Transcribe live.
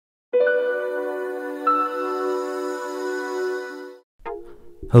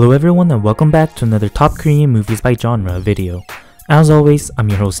Hello everyone and welcome back to another Top Korean Movies by Genre video. As always, I'm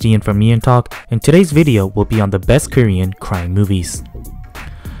your host Ian from EonTalk, and today's video will be on the best Korean crime movies.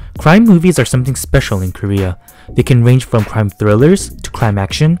 Crime movies are something special in Korea. They can range from crime thrillers to crime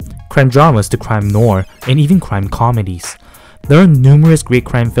action, crime dramas to crime noir, and even crime comedies. There are numerous great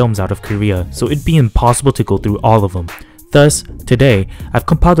crime films out of Korea, so it'd be impossible to go through all of them. Thus, today, I've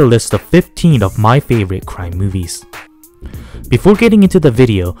compiled a list of 15 of my favorite crime movies. Before getting into the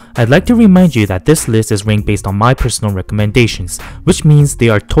video, I'd like to remind you that this list is ranked based on my personal recommendations, which means they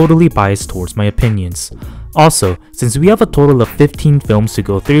are totally biased towards my opinions. Also, since we have a total of 15 films to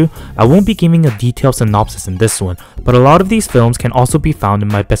go through, I won't be giving a detailed synopsis in this one, but a lot of these films can also be found in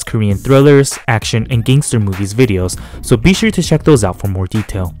my best Korean thrillers, action, and gangster movies videos, so be sure to check those out for more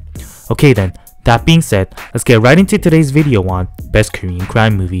detail. Okay then, that being said, let's get right into today's video on best Korean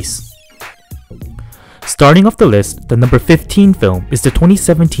crime movies. Starting off the list, the number 15 film is the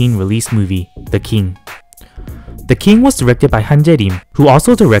 2017 release movie, The King. The King was directed by Han Jae-rim, who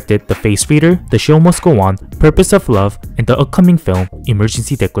also directed The Face Reader, The Show Must Go On, Purpose of Love, and the upcoming film,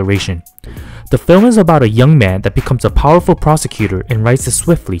 Emergency Declaration. The film is about a young man that becomes a powerful prosecutor and rises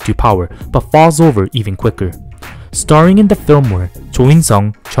swiftly to power, but falls over even quicker. Starring in the film were Jo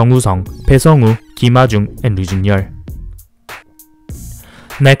In-sung, Chung Woo-sung, Bae Sung-woo, Kim Ha-jung, and Lee Jun-yeol.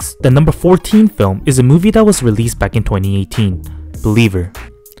 Next, the number 14 film is a movie that was released back in 2018, Believer.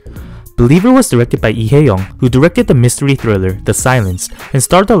 Believer was directed by Lee Hae-young, who directed the mystery thriller The Silenced, and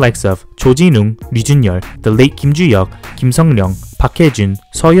starred the likes of Cho Ji-nung, Lee Jun-yeol, the late Kim Ju-hyuk, Kim Sung-ryung, Park Hae-jun,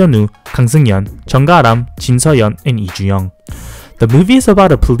 Seo Yeon-woo, Kang Seung-yeon, Jung Ga-ram, Jin Seo-yeon, and Lee Ju-young. The movie is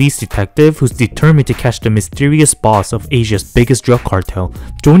about a police detective who's determined to catch the mysterious boss of Asia's biggest drug cartel,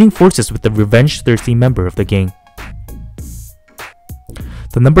 joining forces with the revenge-thirsty member of the gang.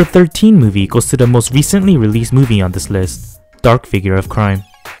 The number 13 movie goes to the most recently released movie on this list, Dark Figure of Crime.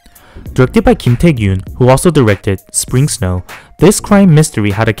 Directed by Kim Tae-gyun, who also directed Spring Snow, this crime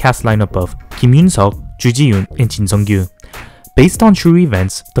mystery had a cast lineup of Kim Yoon-seok, Ju Ji-yoon, and Jin Sung-gyu. Based on true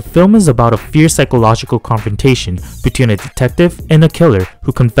events, the film is about a fierce psychological confrontation between a detective and a killer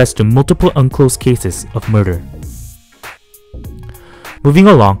who confess to multiple unclosed cases of murder. Moving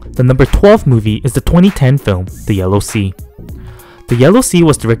along, the number 12 movie is the 2010 film The Yellow Sea. The Yellow Sea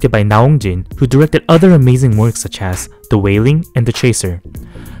was directed by Na Hong-jin, who directed other amazing works such as The Wailing and The Chaser.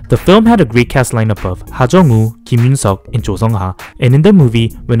 The film had a great cast lineup of Ha Jung-woo, Kim Yoon-seok, and Jo Sung-ha, and in the movie,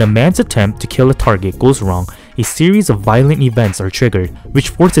 when a man's attempt to kill a target goes wrong, a series of violent events are triggered, which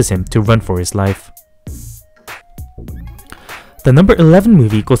forces him to run for his life. The number 11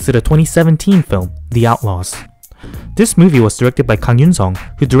 movie goes to the 2017 film The Outlaws. This movie was directed by Kang Yoon-sung,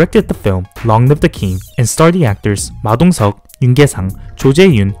 who directed the film Long Live the King, and starred the actors Ma Dong-seok, Yoon Kye-sang, Cho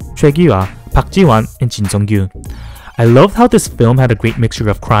Jae-yoon, Choi Gi-hwa, Park Ji-won, and Jin Sung-gyu. I loved how this film had a great mixture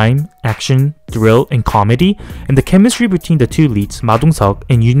of crime, action, thrill, and comedy, and the chemistry between the two leads, Ma Dong-seok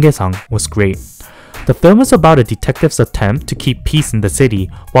and Yoon Kye-sang, was great. The film is about a detective's attempt to keep peace in the city,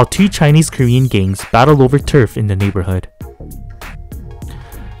 while two Chinese-Korean gangs battle over turf in the neighborhood.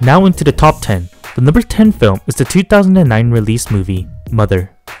 Now into the top 10. The number 10 film is the 2009 released movie, Mother.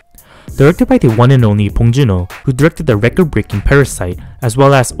 Directed by the one and only Bong Joon-ho, who directed the record-breaking Parasite, as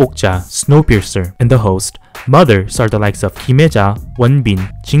well as Okja, Snowpiercer, and The Host, Mother starred the likes of Kim Hae-ja, Won Bin,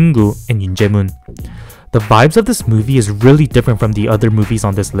 Jin-gu, and Yoon Jae-moon. The vibes of this movie is really different from the other movies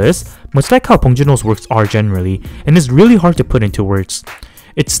on this list, much like how Bong Joon-ho's works are generally, and is really hard to put into words.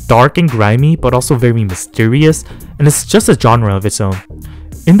 It's dark and grimy, but also very mysterious, and it's just a genre of its own.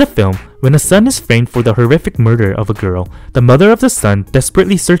 In the film, when a son is framed for the horrific murder of a girl, the mother of the son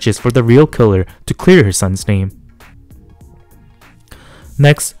desperately searches for the real killer to clear her son's name.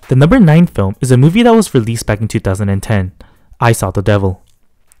 Next, the number 9 film is a movie that was released back in 2010, I Saw the Devil.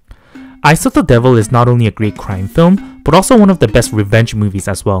 I Saw the Devil is not only a great crime film, but also one of the best revenge movies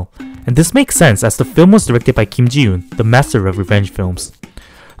as well. And this makes sense as the film was directed by Kim Ji-yoon, the master of revenge films.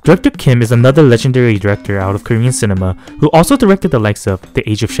 Director Kim is another legendary director out of Korean cinema who also directed the likes of The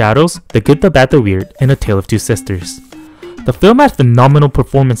Age of Shadows, The Good, the Bad, the Weird, and A Tale of Two Sisters. The film had phenomenal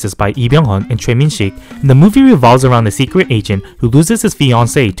performances by Lee Byung-hun and Choi Min-sik, and the movie revolves around a secret agent who loses his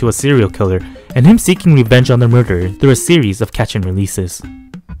fiancée to a serial killer and him seeking revenge on the murderer through a series of catch and releases.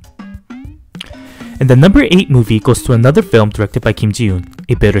 And the number 8 movie goes to another film directed by Kim Ji-yoon,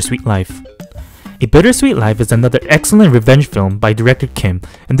 A Bittersweet Life. A Bittersweet Life is another excellent revenge film by director Kim,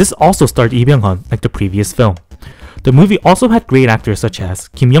 and this also starred Lee Byung-hun like the previous film. The movie also had great actors such as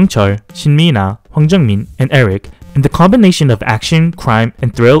Kim Young-chul, Shin Mi-na, Hwang Jung-min, and Eric, and the combination of action, crime,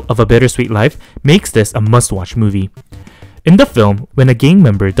 and thrill of A Bittersweet Life makes this a must-watch movie. In the film, when a gang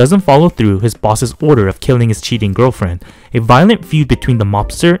member doesn't follow through his boss's order of killing his cheating girlfriend, a violent feud between the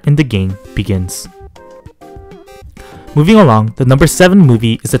mobster and the gang begins. Moving along, the number 7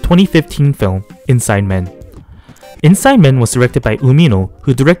 movie is the 2015 film Inside Men. Inside Men was directed by Umino,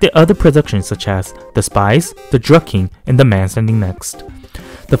 who directed other productions such as The Spies, The Drug King, and The Man Standing Next.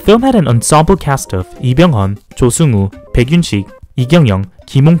 The film had an ensemble cast of Lee Byung-hun, Cho Sung-woo, Baek Yun-sik, Lee Kyung-young,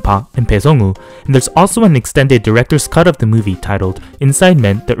 Kim Hong-pak, and Bae Sung-woo, and there's also an extended director's cut of the movie titled Inside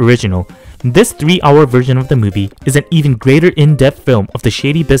Men, the Original. This 3-hour version of the movie is an even greater in-depth film of the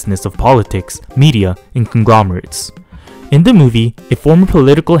shady business of politics, media, and conglomerates. In the movie, a former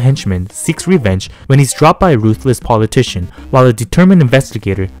political henchman seeks revenge when he's dropped by a ruthless politician, while a determined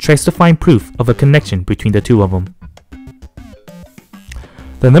investigator tries to find proof of a connection between the two of them.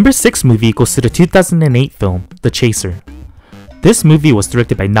 The number 6 movie goes to the 2008 film The Chaser. This movie was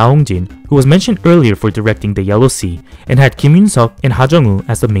directed by Na Hong-jin, who was mentioned earlier for directing The Yellow Sea, and had Kim Yoon-suk and Ha Jung-woo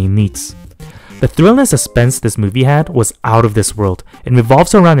as the main leads. The thrill and suspense this movie had was out of this world, and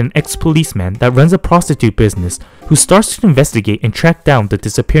revolves around an ex-policeman that runs a prostitute business who starts to investigate and track down the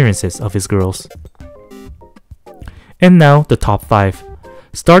disappearances of his girls. And now, the top 5.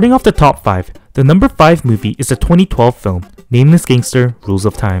 Starting off the top 5, the number 5 movie is the 2012 film Nameless Gangster, Rules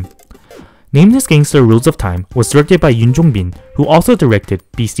of Time. Nameless Gangster, Rules of Time was directed Yoon Jong-bin, who also directed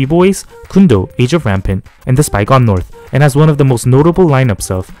Beastie Boys, Kundo, Age of Rampant, and The Spy Gone North, and has one of the most notable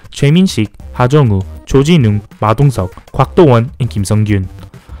lineups of Choi Min-sik, Ha Jung-woo, Cho Ji-nung, Ma Dong-seok, Kwak Do-won, and Kim Sung-kyun.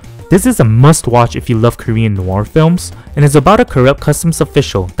 This is a must-watch if you love Korean noir films, and is about a corrupt customs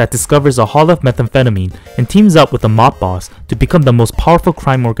official that discovers a haul of methamphetamine and teams up with a mob boss to become the most powerful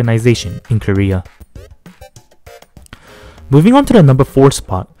crime organization in Korea. Moving on to the number 4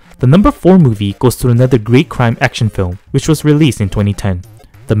 spot, the number 4 movie goes to another great crime action film, which was released in 2010,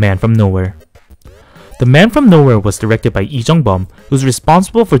 The Man from Nowhere. The Man from Nowhere was directed by Lee Jung-bum, who's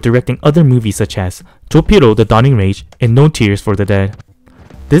responsible for directing other movies such as Jopiro The Dawning Rage and No Tears for the Dead.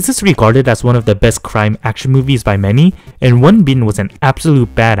 This is regarded as one of the best crime action movies by many, and Won Bin was an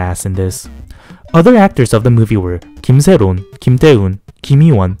absolute badass in this. Other actors of the movie were Kim Se-ron, Kim Tae-hoon, Kim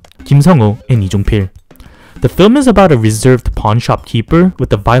Hee-won, Kim Sung-ho, and Lee Jung-pil. The film is about a reserved pawn shop keeper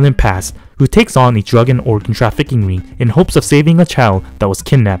with a violent past who takes on a drug and organ trafficking ring in hopes of saving a child that was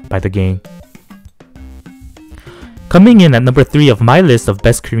kidnapped by the gang. Coming in at number 3 of my list of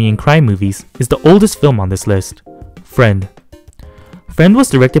best Korean crime movies is the oldest film on this list, Friend. Friend was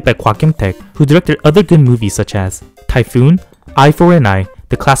directed by Kwak Kyung-taek, who directed other good movies such as Typhoon, Eye for an Eye,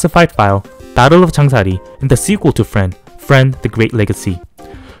 The Classified File, Battle of Changsari, and the sequel to Friend, Friend: The Great Legacy.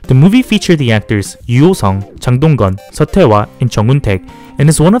 The movie featured the actors Yoo Ho-sung, Chang Dong-gun, Seo Tae-hwa, and Chung Eun-taek, and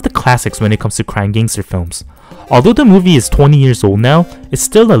is one of the classics when it comes to crime gangster films. Although the movie is 20 years old now, it's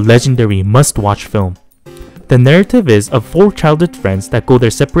still a legendary must-watch film. The narrative is of 4 childhood friends that go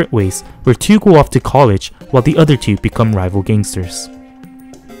their separate ways, where 2 go off to college while the other 2 become rival gangsters.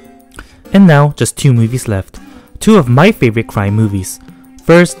 And now, just 2 movies left. 2 of my favorite crime movies.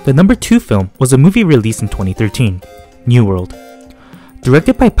 First, the number 2 film was a movie released in 2013, New World.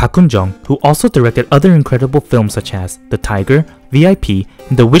 Directed by Park Hoon-jung, who also directed other incredible films such as The Tiger, VIP,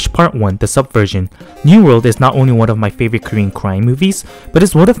 and The Witch Part 1, The Subversion, New World is not only one of my favorite Korean crime movies, but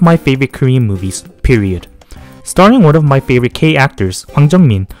is one of my favorite Korean movies, period. Starring one of my favorite K-actors, Hwang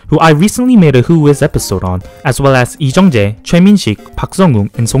Jung-min, who I recently made a Who Is episode on, as well as Lee Jung-jae, Choi Min-sik, Park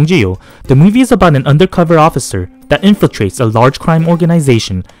Sung-woong, and Song Ji-hyo, the movie is about an undercover officer that infiltrates a large crime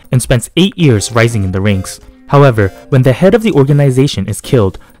organization and spends 8 years rising in the ranks. However, when the head of the organization is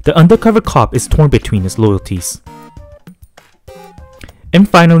killed, the undercover cop is torn between his loyalties. And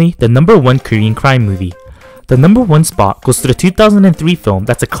finally, the number 1 Korean crime movie. The number 1 spot goes to the 2003 film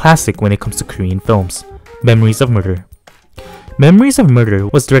that's a classic when it comes to Korean films, Memories of Murder. Memories of Murder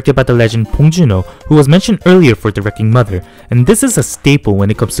was directed by the legend Bong Joon-ho, who was mentioned earlier for directing Mother, and this is a staple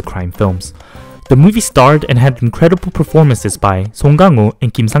when it comes to crime films. The movie starred and had incredible performances by Song Kang-ho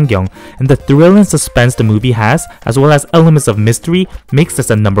and Kim Sang-kyung, and the thrill and suspense the movie has, as well as elements of mystery, makes this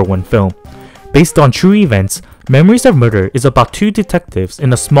a number 1 film. Based on true events, Memories of Murder is about 2 detectives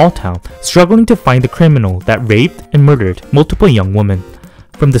in a small town struggling to find the criminal that raped and murdered multiple young women.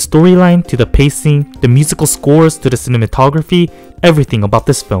 From the storyline to the pacing, the musical scores to the cinematography, everything about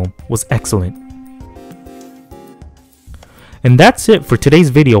this film was excellent. And that's it for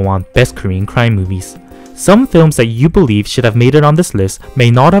today's video on Best Korean Crime Movies. Some films that you believe should have made it on this list may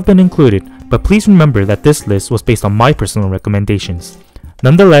not have been included, but please remember that this list was based on my personal recommendations.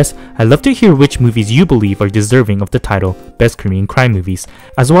 Nonetheless, I'd love to hear which movies you believe are deserving of the title Best Korean Crime Movies,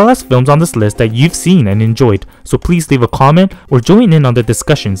 as well as films on this list that you've seen and enjoyed, so please leave a comment or join in on the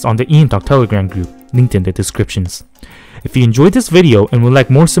discussions on the EonTalk Telegram group, linked in the descriptions. If you enjoyed this video and would like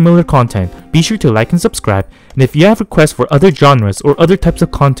more similar content, be sure to like and subscribe, and if you have requests for other genres or other types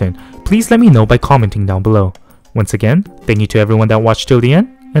of content, please let me know by commenting down below. Once again, thank you to everyone that watched till the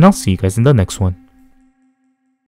end, and I'll see you guys in the next one.